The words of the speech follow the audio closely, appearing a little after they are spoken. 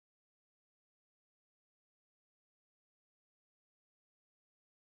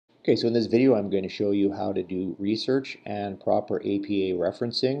Okay, so in this video I'm going to show you how to do research and proper APA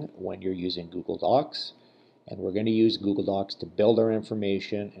referencing when you're using Google Docs. And we're going to use Google Docs to build our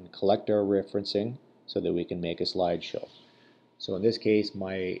information and collect our referencing so that we can make a slideshow. So in this case,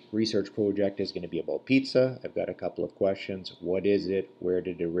 my research project is going to be about pizza. I've got a couple of questions. What is it? Where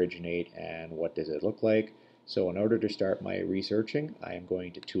did it originate? And what does it look like? So in order to start my researching, I am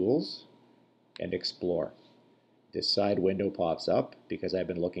going to Tools and Explore. This side window pops up because I've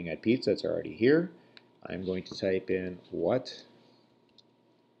been looking at pizza. It's already here. I'm going to type in what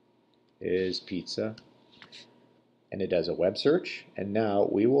is pizza, and it does a web search, and now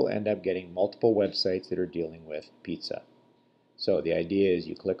we will end up getting multiple websites that are dealing with pizza. So the idea is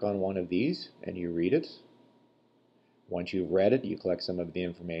you click on one of these and you read it. Once you've read it, you collect some of the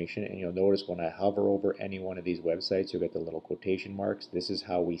information, and you'll notice when I hover over any one of these websites, you'll get the little quotation marks. This is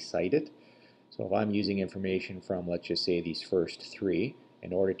how we cite it. So if I'm using information from, let's just say, these first three,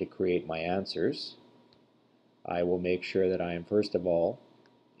 in order to create my answers, I will make sure that I am first of all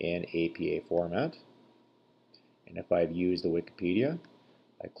in APA format. And if I've used the Wikipedia,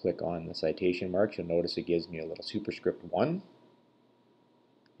 I click on the citation marks. You'll notice it gives me a little superscript 1.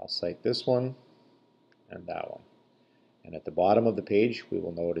 I'll cite this one and that one. And at the bottom of the page, we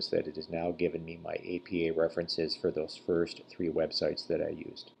will notice that it has now given me my APA references for those first three websites that I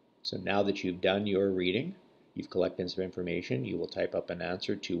used. So now that you've done your reading, you've collected some information, you will type up an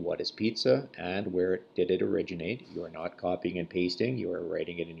answer to what is pizza and where did it originate. You are not copying and pasting, you are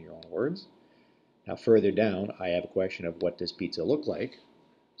writing it in your own words. Now further down, I have a question of what does pizza look like.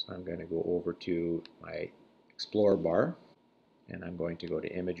 So I'm going to go over to my Explore bar, and I'm going to go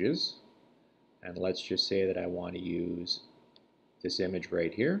to Images, and let's just say that I want to use this image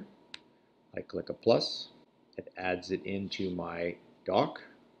right here. I click a plus, it adds it into my doc.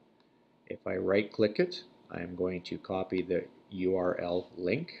 If I right-click it, I'm going to copy the URL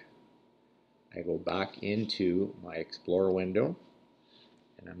link. I go back into my Explorer window,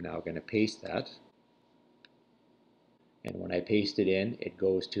 and I'm now going to paste that. And when I paste it in, it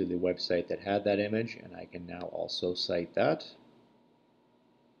goes to the website that had that image, and I can now also cite that.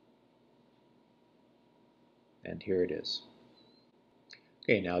 And here it is.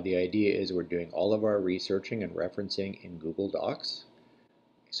 Okay, now the idea is we're doing all of our researching and referencing in Google Docs.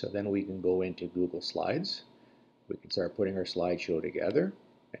 So then we can go into Google Slides. We can start putting our slideshow together,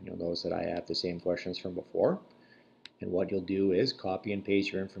 and you'll notice that I have the same questions from before. And what you'll do is copy and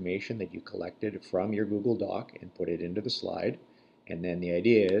paste your information that you collected from your Google Doc and put it into the slide. And then the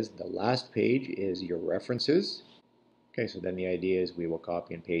idea is the last page is your references. Okay, so then the idea is we will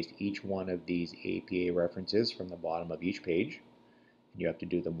copy and paste each one of these APA references from the bottom of each page. You have to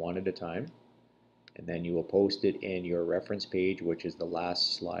do them one at a time. And then you will post it in your reference page, which is the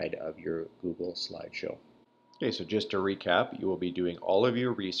last slide of your Google slideshow. Okay, so just to recap, you will be doing all of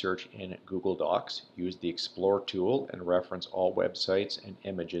your research in Google Docs. Use the Explore tool and reference all websites and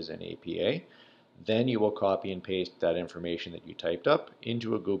images in APA. Then you will copy and paste that information that you typed up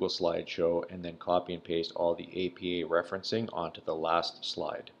into a Google slideshow, and then copy and paste all the APA referencing onto the last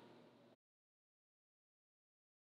slide.